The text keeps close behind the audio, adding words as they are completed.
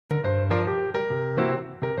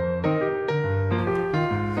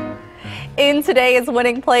In today's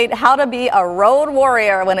winning plate, how to be a road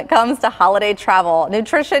warrior when it comes to holiday travel.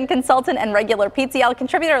 Nutrition consultant and regular PTL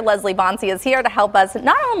contributor Leslie Bonci is here to help us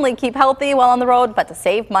not only keep healthy while on the road, but to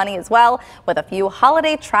save money as well with a few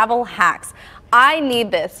holiday travel hacks. I need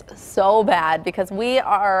this so bad because we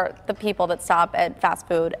are the people that stop at fast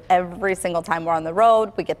food every single time we're on the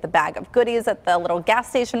road. We get the bag of goodies at the little gas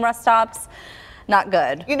station rest stops. Not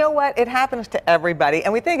good. You know what? It happens to everybody.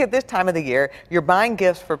 And we think at this time of the year, you're buying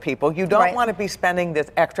gifts for people. You don't want to be spending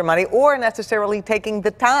this extra money or necessarily taking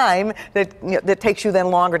the time that, that takes you then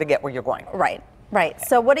longer to get where you're going. Right. Right.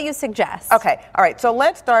 So what do you suggest? Okay. All right. So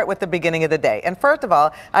let's start with the beginning of the day. And first of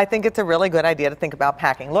all, I think it's a really good idea to think about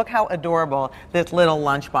packing. Look how adorable this little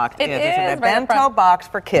lunchbox is. It's a bento box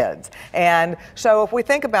for kids. And so if we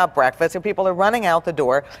think about breakfast, if people are running out the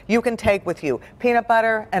door, you can take with you peanut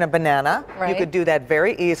butter and a banana. Right. You could do that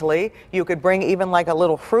very easily. You could bring even like a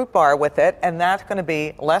little fruit bar with it, and that's going to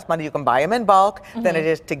be less money. You can buy them in bulk than it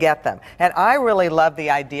is to get them. And I really love the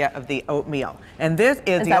idea of the oatmeal. And this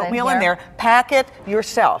is the oatmeal in there. Pack it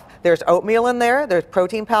yourself. There's oatmeal in there, there's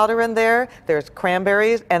protein powder in there, there's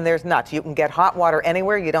cranberries, and there's nuts. You can get hot water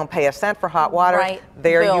anywhere. You don't pay a cent for hot water. Right.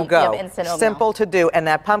 There Boom. you go. You have instant oatmeal. Simple to do. And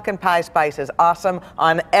that pumpkin pie spice is awesome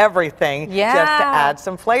on everything just to add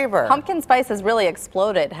some flavor. Pumpkin spice has really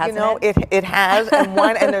exploded, hasn't it? It has,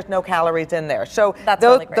 and there's no calories in there. So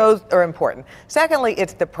those are important. Secondly,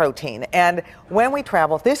 it's the protein. And when we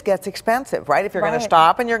travel, this gets expensive, right? If you're going to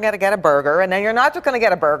stop and you're going to get a burger, and then you're not just going to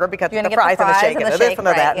get a burger because of the fries and the shake and the this and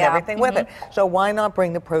the that and everything with it. So why not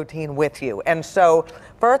bring the protein with you? And so,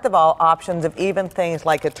 first of all, options of even things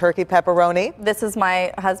like a turkey pepperoni. This is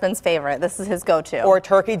my husband's favorite. This is his go-to. Or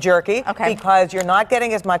turkey jerky, because you're not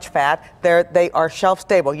getting as much fat. They are shelf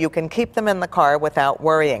stable. You can keep them in the car without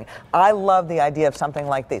worrying. I love the idea of something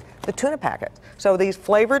like these. The tuna packets. So these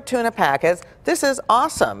flavored tuna packets, this is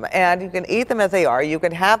awesome. And you can eat them as they are. You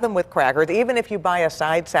can have them with crackers. Even if you buy a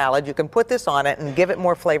side salad, you can put this on it and give it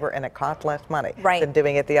more flavor, and it costs less money than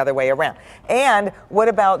doing it the other way around. And what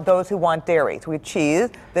about those who want dairy? So we have cheese.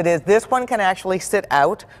 That is, this one can actually sit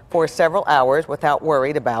out for several hours without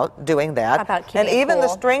worried about doing that. And even the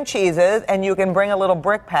string cheeses, and you can bring a little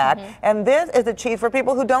brick pack. And this is a cheese for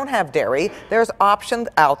people who don't have dairy. There's options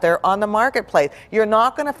out there on the marketplace. You're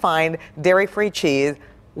not going to find dairy-free cheese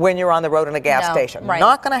when you're on the road in a gas station.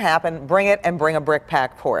 Not going to happen. Bring it and bring a brick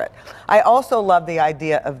pack for it. I also love the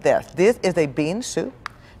idea of this. This is a bean soup.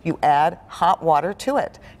 You add hot water to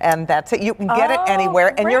it, and that's it. You can get it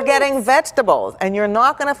anywhere, and you're getting vegetables. And you're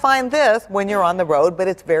not going to find this when you're on the road, but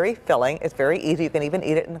it's very filling. It's very easy. You can even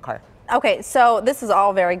eat it in the car. Okay, so this is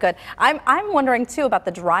all very good. I'm wondering too about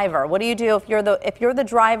the driver. What do you do if you're the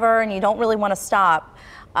driver and you don't really want to stop?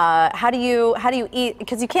 How do you eat?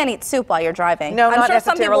 Because you can't eat soup while you're driving. No, not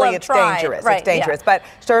necessarily. It's dangerous. It's dangerous. But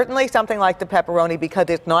certainly something like the pepperoni, because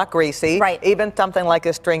it's not greasy. Even something like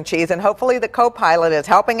a string cheese. And hopefully the co-pilot is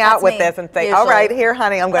helping out with this and saying, all right, here,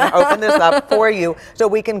 honey, I'm going to open this up for you so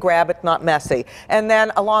we can grab it, not messy. And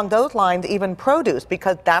then along those lines, even produce,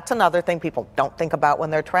 because that's another thing people don't think about when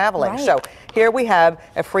they're traveling. So here we have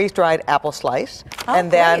a freeze-dried apple slice. And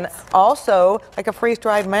then also like a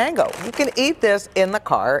freeze-dried mango. You can eat this in the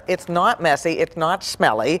car. It's not messy. It's not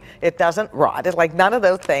smelly. It doesn't rot. It's like none of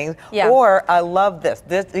those things. Or I love this.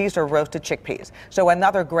 These are roasted chickpeas. So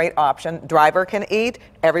another great option. Driver can eat.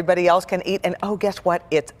 Everybody else can eat. And oh, guess what?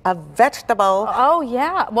 It's a vegetable. Oh,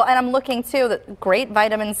 yeah. Well, and I'm looking too. That great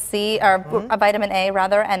vitamin C, or vitamin A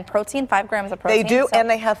rather, and protein. 5 grams of protein. They do, and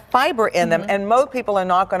they have fiber in them. And most people are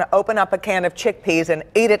not going to open up a can of chickpeas and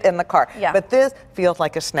eat it in the car. But this feels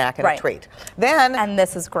like a snack and a treat. And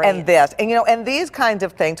this is great. And this, and and these kinds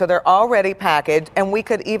of things, so they're already packaged, and we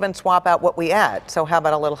could even swap out what we add. So how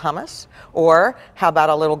about a little hummus? Or how about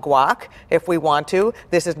a little guac if we want to?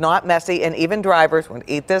 This is not messy, and even drivers would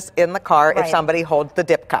eat this in the car if somebody holds the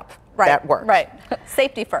dip cup. That works.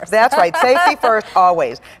 Safety first. That's right. Safety first,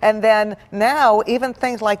 always. And then now, even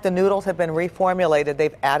things like the noodles have been reformulated.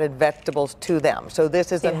 They've added vegetables to them. So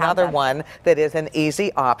this is another one that is an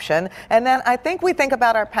easy option. And then I think we think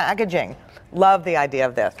about our packaging. Love the idea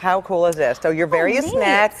of this. How cool is this? So your various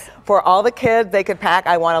snacks for all the kids, they could pack,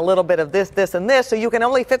 I want a little bit of this, this, and this. So you can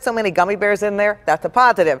only fit so many gummy bears in there. That's a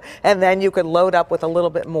positive. And then you could load up with a little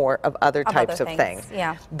bit more of other types of things.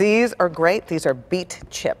 These are great. These are beet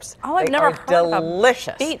chips. Oh, I've never heard delicious.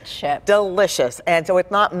 Of a beet chip. Delicious. And so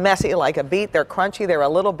it's not messy like a beet. They're crunchy. They're a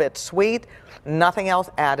little bit sweet. Nothing else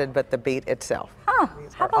added but the beet itself. Huh,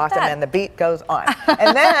 how about awesome, that? and the beat goes on.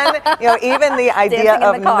 And then, even the idea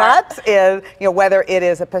of nuts is, whether it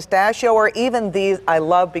is a pistachio or even these, I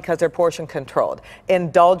love because they're portion controlled.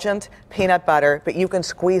 Indulgent peanut butter, but you can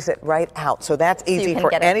squeeze it right out. So that's easy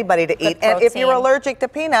for anybody to eat. And if you're allergic to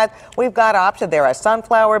peanuts, we've got options. There are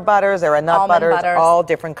sunflower butters, there are nut butters, all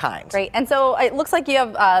different kinds. Great. And so it looks like you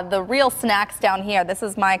have the real snacks down here. This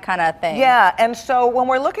is my kind of thing. Yeah, and so when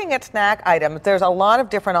we're looking at snack items, there's a lot of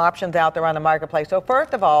different options out there on the marketplace. So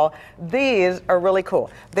first of all, these are really cool.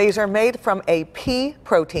 These are made from a pea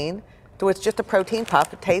protein. So it's just a protein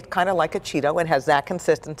puff. It tastes kind of like a Cheeto. It has that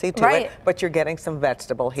consistency to it, but you're getting some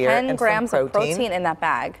vegetable here 10 and grams some of protein in that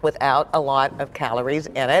bag. Without a lot of calories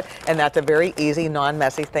in it, and that's a very easy,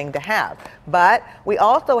 non-messy thing to have. But we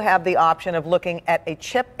also have the option of looking at a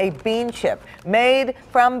chip, a bean chip, made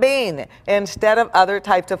from bean instead of other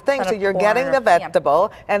types of things. So you're getting the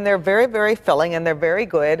vegetable, and they're very, very filling, and they're very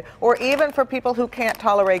good. Or even for people who can't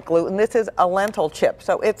tolerate gluten, this is a lentil chip.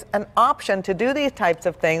 So it's an option to do these types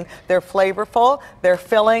of things. They're flavorful, they're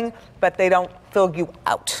filling, but they don't fill you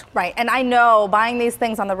out. Right, and I know buying these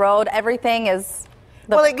things on the road, everything is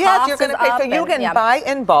well, yes, you're going to pay. So you can buy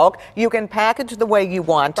in bulk. You can package the way you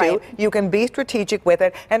want to. You can be strategic with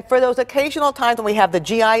it. And for those occasional times when we have the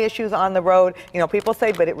GI issues on the road, people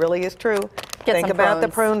say, but it really is true. Think about the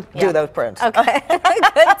prunes. Do those prunes. Okay.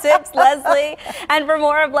 Good tips, Leslie. And for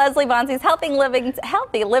more of Leslie Bonci's healthy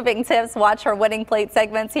living tips, watch her winning plate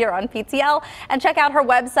segments here on PTL and check out her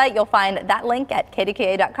website. You'll find that link at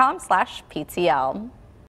kdka.com/PTL.